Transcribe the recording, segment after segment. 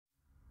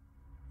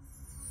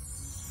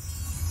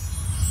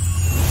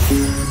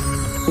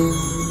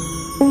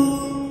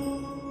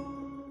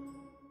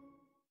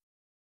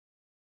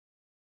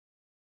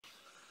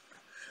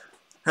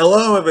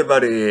Hello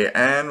everybody,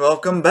 and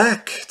welcome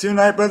back to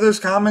Night Brothers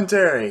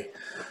Commentary.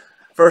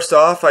 First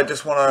off, I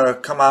just want to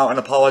come out and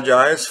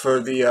apologize for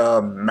the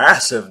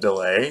massive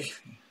delay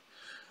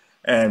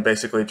and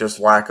basically just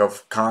lack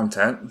of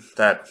content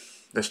that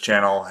this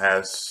channel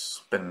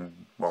has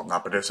been, well,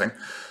 not producing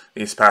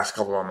these past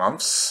couple of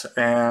months,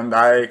 and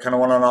I kind of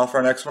want to offer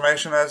an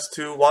explanation as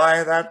to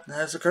why that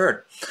has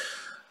occurred.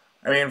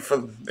 I mean,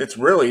 it's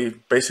really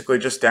basically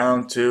just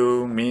down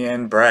to me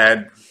and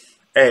Brad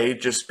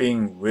just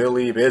being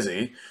really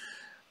busy,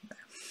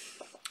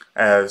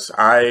 as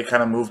I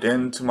kind of moved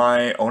into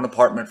my own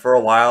apartment for a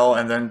while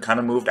and then kind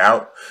of moved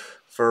out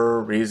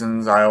for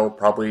reasons I'll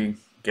probably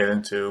get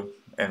into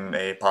in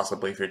a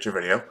possibly future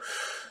video.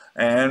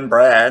 And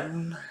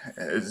Brad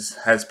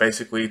has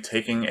basically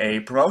taken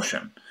a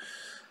promotion,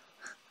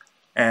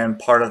 and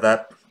part of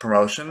that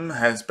promotion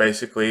has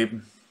basically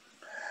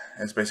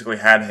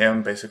had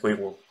him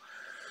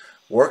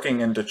working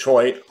in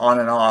Detroit on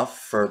and off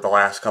for the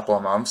last couple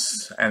of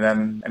months,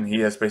 and he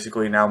has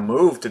basically now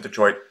moved to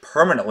Detroit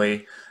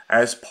permanently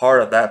as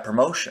part of that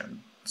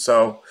promotion.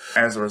 So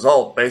as a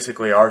result,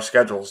 basically our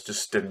schedules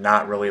just did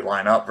not really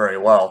line up very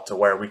well to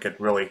where we could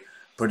really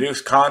produce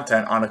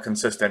content on a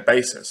consistent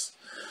basis.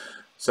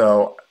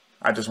 So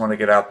I just want to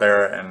get out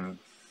there and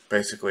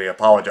basically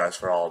apologize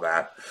for all of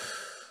that.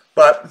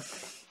 But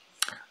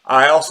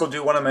I also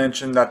do want to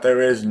mention that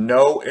there is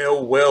no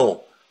ill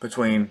will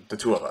between the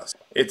two of us.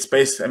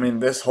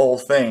 This whole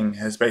thing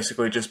has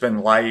basically just been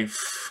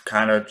life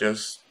kind of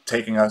just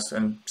taking us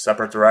in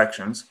separate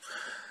directions.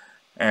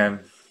 And,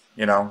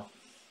 you know,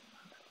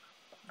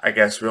 I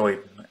guess really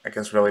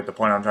the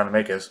point I'm trying to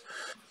make is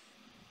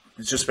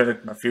it's just been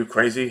a few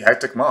crazy,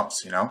 hectic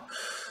months, you know?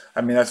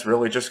 I mean, that's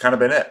really just kind of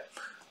been it.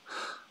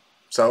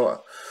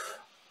 So,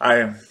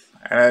 and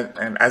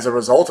as a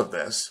result of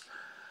this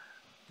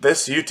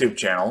YouTube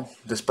channel,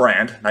 this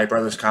brand, Night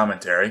Brothers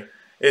Commentary,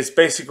 is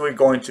basically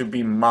going to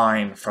be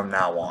mine from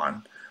now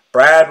on.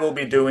 Brad will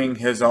be doing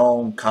his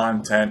own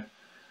content,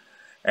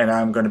 and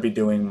I'm going to be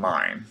doing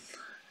mine.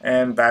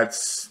 And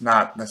that's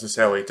not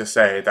necessarily to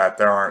say that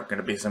there aren't going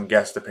to be some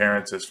guest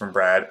appearances from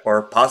Brad,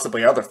 or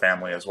possibly other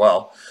family as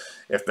well,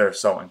 if they're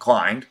so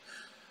inclined.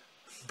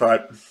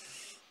 But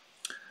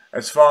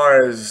as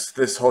far as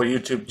this whole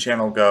YouTube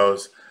channel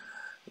goes,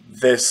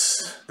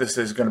 this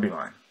is going to be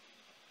mine.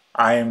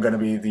 I am going to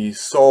be the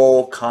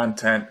sole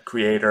content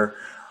creator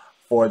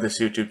for this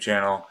YouTube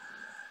channel,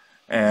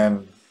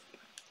 and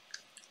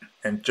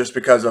just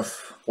because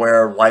of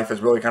where life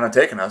has really kind of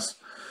taken us,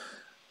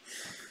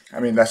 I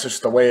mean, that's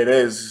just the way it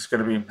is.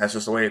 That's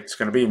just the way it's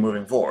going to be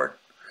moving forward.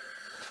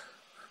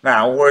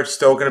 Now, we're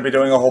still going to be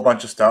doing a whole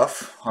bunch of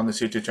stuff on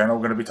this YouTube channel.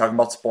 We're going to be talking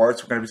about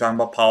sports. We're going to be talking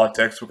about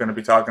politics. We're going to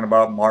be talking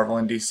about Marvel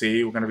and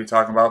DC. We're going to be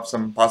talking about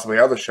some possibly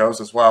other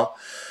shows as well.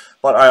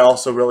 But I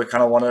also really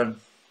kind of want to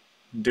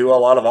do a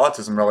lot of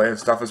autism related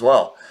stuff as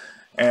well.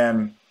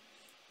 And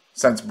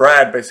since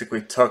Brad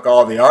basically took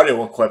all the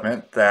audio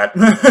equipment that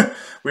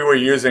we were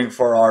using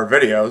for our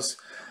videos,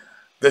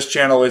 this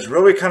channel is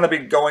really kind of be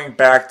going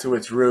back to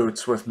its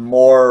roots with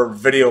more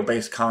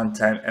video-based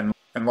content and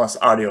less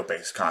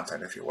audio-based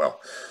content, if you will.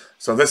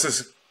 So this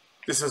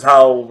is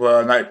how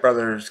Night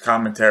Brothers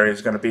Commentary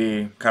is going to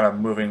be kind of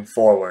moving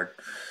forward.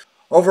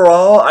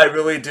 Overall, I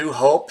really do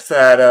hope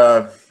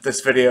that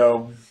this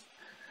video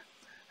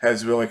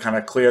has really kind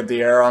of cleared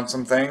the air on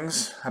some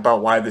things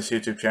about why this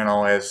YouTube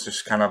channel has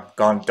just kind of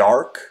gone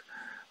dark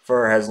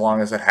for as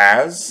long as it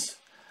has.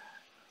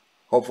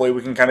 Hopefully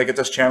we can kind of get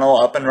this channel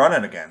up and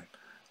running again.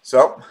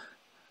 So,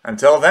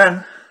 until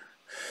then,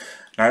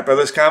 Night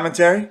Brothers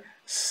Commentary,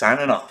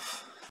 signing off.